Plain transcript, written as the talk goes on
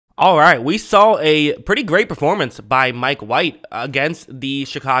All right, we saw a pretty great performance by Mike White against the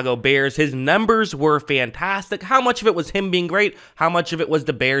Chicago Bears. His numbers were fantastic. How much of it was him being great? How much of it was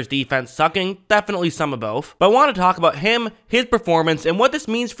the Bears defense sucking? Definitely some of both. But I want to talk about him, his performance, and what this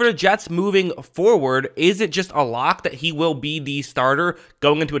means for the Jets moving forward. Is it just a lock that he will be the starter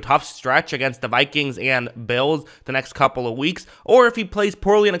going into a tough stretch against the Vikings and Bills the next couple of weeks? Or if he plays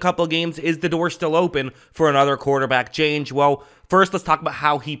poorly in a couple of games, is the door still open for another quarterback change? Well, first, let's talk about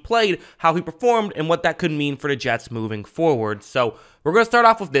how he played, how he performed, and what that could mean for the Jets moving forward. So we're going to start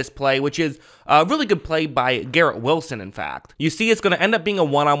off with this play, which is a really good play by Garrett Wilson, in fact. You see, it's going to end up being a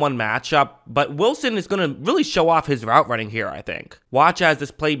one-on-one matchup, but Wilson is going to really show off his route running here, I think. Watch as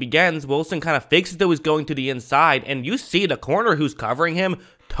this play begins. Wilson kind of fakes as though he's going to the inside, and you see the corner who's covering him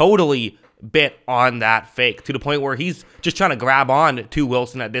totally bit on that fake to the point where he's just trying to grab on to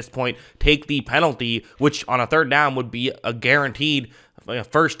Wilson at this point, take the penalty, which on a third down would be a guaranteed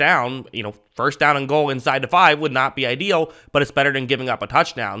first down. First down and goal inside the 5 would not be ideal, but it's better than giving up a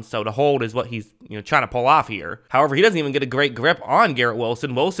touchdown. So the hold is what he's trying to pull off here. However, he doesn't even get a great grip on Garrett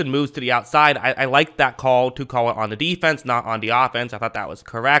Wilson. Wilson moves to the outside. I like that call to call it on the defense, not on the offense. I thought that was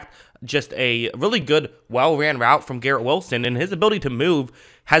correct. Just a really good, well-ran route from Garrett Wilson, and his ability to move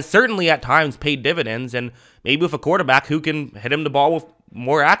has certainly at times paid dividends, and maybe with a quarterback who can hit him the ball with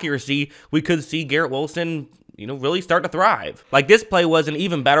more accuracy, we could see Garrett Wilson really start to thrive. Like, this play was an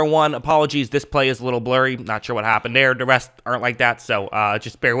even better one. Apologies, this play is a little blurry. Not sure what happened there. The rest aren't like that, so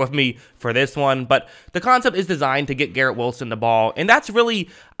just bear with me for this one. But the concept is designed to get Garrett Wilson the ball, and that's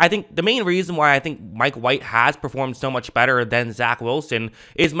really, I think, the main reason why I think Mike White has performed so much better than Zach Wilson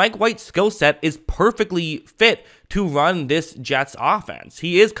is Mike White's skill set is perfectly fit to run this Jets offense.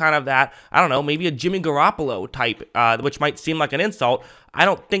 He is kind of that, I don't know, maybe a Jimmy Garoppolo type, which might seem like an insult. I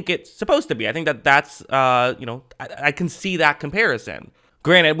don't think it's supposed to be. I think that's, I can see that comparison.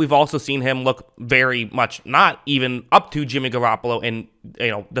 Granted, we've also seen him look very much not even up to Jimmy Garoppolo in,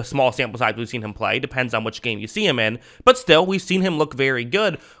 the small sample size we've seen him play. Depends on which game you see him in. But still, we've seen him look very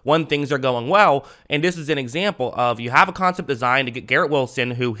good when things are going well. And this is an example of you have a concept designed to get Garrett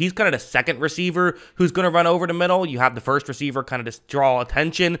Wilson, who he's kind of the second receiver who's going to run over the middle. You have the first receiver kind of just draw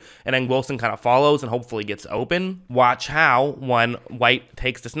attention, and then Wilson kind of follows and hopefully gets open. Watch how when White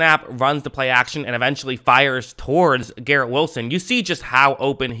takes the snap, runs the play action, and eventually fires towards Garrett Wilson, you see just how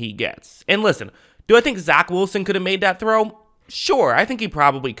open he gets. And listen, do I think Zach Wilson could have made that throw? Sure, I think he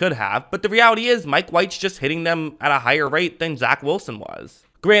probably could have, but the reality is Mike White's just hitting them at a higher rate than Zach Wilson was.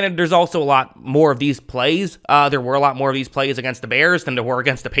 Granted, there's also a lot more of these plays. There were a lot more of these plays against the Bears than there were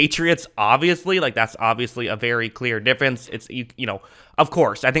against the Patriots, obviously. Like, that's obviously a very clear difference. It's, of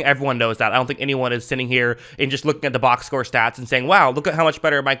course, I think everyone knows that. I don't think anyone is sitting here and just looking at the box score stats and saying, wow, look at how much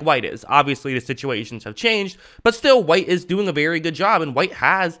better Mike White is. Obviously, the situations have changed, but still, White is doing a very good job, and White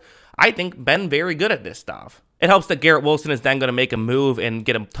has, I think, been very good at this stuff. It helps that Garrett Wilson is then going to make a move and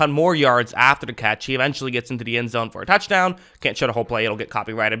get a ton more yards after the catch. He eventually gets into the end zone for a touchdown. Can't show the whole play. It'll get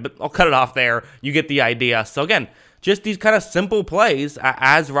copyrighted, but I'll cut it off there. You get the idea. So again, just these kind of simple plays.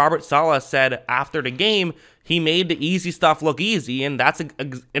 As Robert Saleh said after the game, he made the easy stuff look easy, and that's an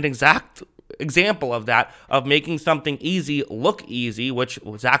exact example of that, of making something easy look easy, which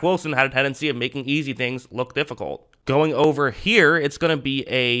Zach Wilson had a tendency of making easy things look difficult. Going over here, it's going to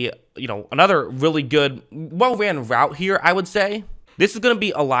be another really good, well-ran route here, I would say. This is going to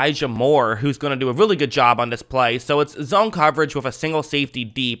be Elijah Moore, who's going to do a really good job on this play. So it's zone coverage with a single safety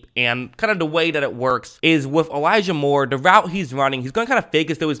deep, and kind of the way that it works is with Elijah Moore, the route he's running, he's going to kind of fake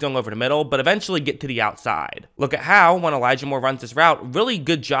as though he's going over the middle, but eventually get to the outside. Look at how, when Elijah Moore runs this route, really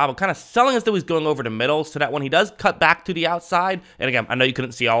good job of kind of selling as though he's going over the middle, so that when he does cut back to the outside, and again, I know you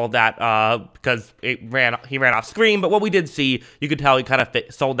couldn't see all of that because he ran off screen, but what we did see, you could tell he kind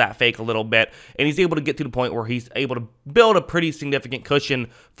of sold that fake a little bit, and he's able to get to the point where he's able to build a pretty significant cushion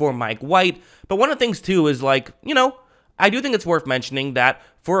for Mike White. But one of the things too is, like, I do think it's worth mentioning that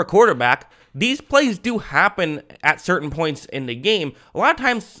for a quarterback, these plays do happen at certain points in the game. A lot of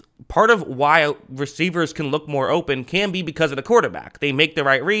times, part of why receivers can look more open can be because of the quarterback. They make the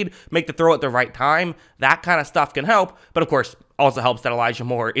right read, make the throw at the right time. That kind of stuff can help, but of course, also helps that Elijah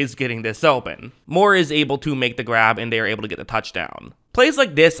Moore is getting this open. Moore is able to make the grab, and they are able to get the touchdown. Plays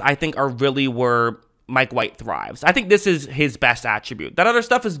like this, I think, are really where Mike White thrives. I think this is his best attribute. That other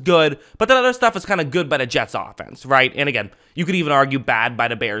stuff is good, but that other stuff is kind of good by the Jets offense, right? And again, you could even argue bad by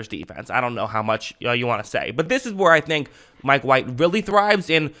the Bears defense. I don't know how much you want to say, but this is where I think Mike White really thrives.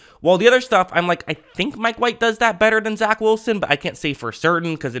 And while the other stuff, I'm like, I think Mike White does that better than Zach Wilson, but I can't say for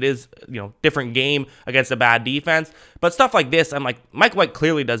certain because it is, different game against a bad defense. But stuff like this, I'm like, Mike White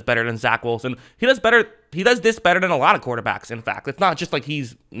clearly does better than Zach Wilson. He does better he does this better than a lot of quarterbacks, in fact. It's not just like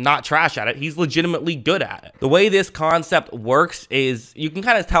he's not trash at it. He's legitimately good at it. The way this concept works is you can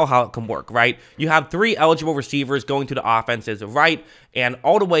kind of tell how it can work, right? You have 3 eligible receivers going to the offense's right, and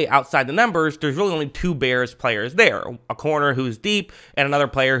all the way outside the numbers, there's really only 2 Bears players there. A corner who's deep and another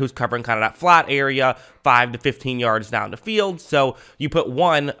player who's covering kind of that flat area, 5 to 15 yards down the field. So you put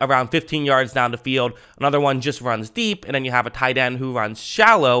one around 15 yards down the field, another one just runs deep, and then you have a tight end who runs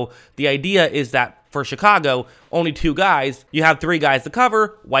shallow. The idea is that for Chicago, only 2 guys, you have 3 guys to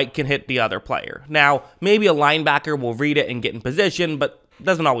cover, White can hit the other player. Now, maybe a linebacker will read it and get in position, but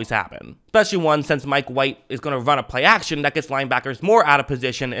doesn't always happen. Especially one, since Mike White is going to run a play action that gets linebackers more out of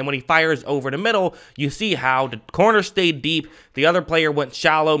position, and when he fires over the middle, you see how the corner stayed deep, the other player went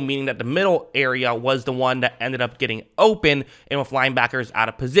shallow, meaning that the middle area was the one that ended up getting open, and with linebackers out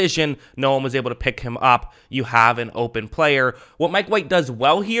of position, no one was able to pick him up. You have an open player. What Mike White does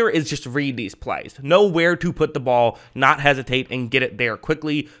well here is just read these plays. Know where to put the ball, not hesitate, and get it there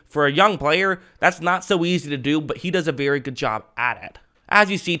quickly. For a young player, that's not so easy to do, but he does a very good job at it. As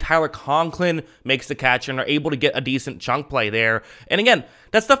you see, Tyler Conklin makes the catch and are able to get a decent chunk play there. And again,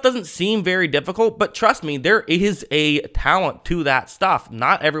 that stuff doesn't seem very difficult, but trust me, there is a talent to that stuff.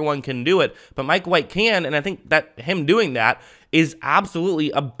 Not everyone can do it, but Mike White can, and I think that him doing that is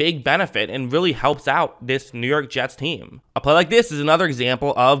absolutely a big benefit and really helps out this New York Jets team. A play like this is another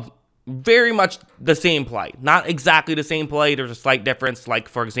example of very much the same play. Not exactly the same play. There's a slight difference. Like,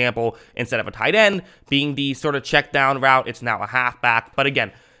 for example, instead of a tight end being the sort of check down route, it's now a halfback. But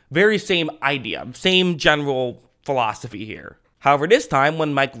again, very same idea, same general philosophy here. However, this time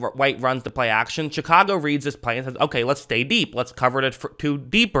when Mike White runs the play action, Chicago reads this play and says, okay, let's stay deep. Let's cover the 2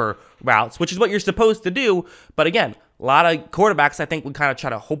 deeper routes, which is what you're supposed to do. But again, a lot of quarterbacks, I think, would kind of try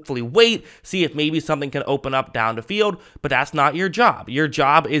to hopefully wait, see if maybe something can open up down the field, but that's not your job. Your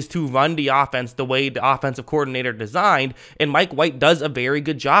job is to run the offense the way the offensive coordinator designed, and Mike White does a very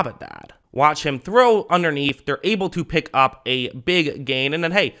good job at that. Watch him throw underneath. They're able to pick up a big gain, and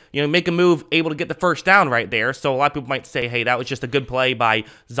then, hey, make a move, able to get the first down right there. So a lot of people might say, hey, that was just a good play by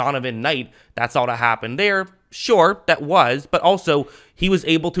Zonovan Knight. That's all that happened there. Sure, that was, but also he was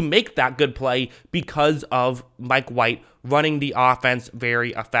able to make that good play because of Mike White running the offense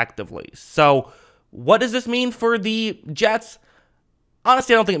very effectively. So what does this mean for the Jets?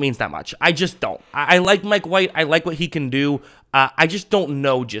 Honestly, I don't think it means that much. I just don't. I like Mike White. I like what he can do. I just don't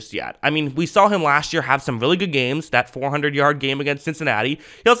know just yet. I mean, we saw him last year have some really good games, that 400-yard game against Cincinnati.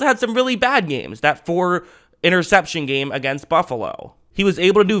 He also had some really bad games, that 4-interception game against Buffalo. He was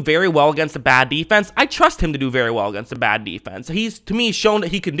able to do very well against a bad defense. I trust him to do very well against a bad defense. He's, to me, shown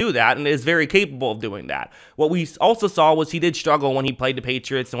that he can do that and is very capable of doing that. What we also saw was he did struggle when he played the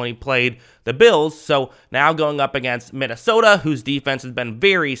Patriots and when he played the Bills. So now going up against Minnesota, whose defense has been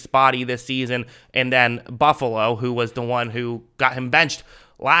very spotty this season, and then Buffalo, who was the one who got him benched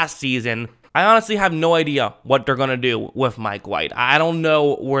last season. I honestly have no idea what they're going to do with Mike White. I don't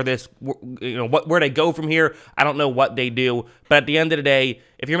know where where they go from here. I don't know what they do. But at the end of the day,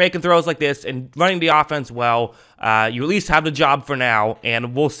 if you're making throws like this and running the offense well, you at least have the job for now,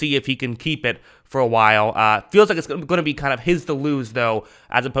 and we'll see if he can keep it for a while. Feels like it's going to be kind of his to lose, though,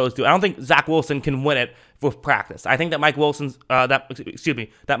 as opposed to, I don't think Zach Wilson can win it with practice. I think that Mike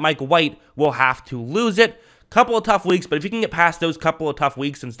White will have to lose it. Couple of tough weeks, but if you can get past those couple of tough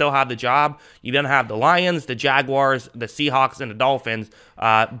weeks and still have the job, you then have the Lions, the Jaguars, the Seahawks, and the Dolphins,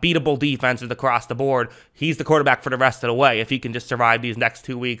 beatable defenses across the board. He's the quarterback for the rest of the way if he can just survive these next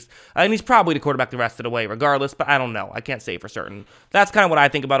 2 weeks. And he's probably the quarterback the rest of the way regardless, but I don't know. I can't say for certain. That's kind of what I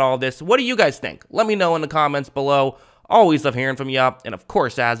think about all of this. What do you guys think? Let me know in the comments below. Always love hearing from you. And of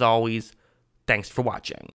course, as always, thanks for watching.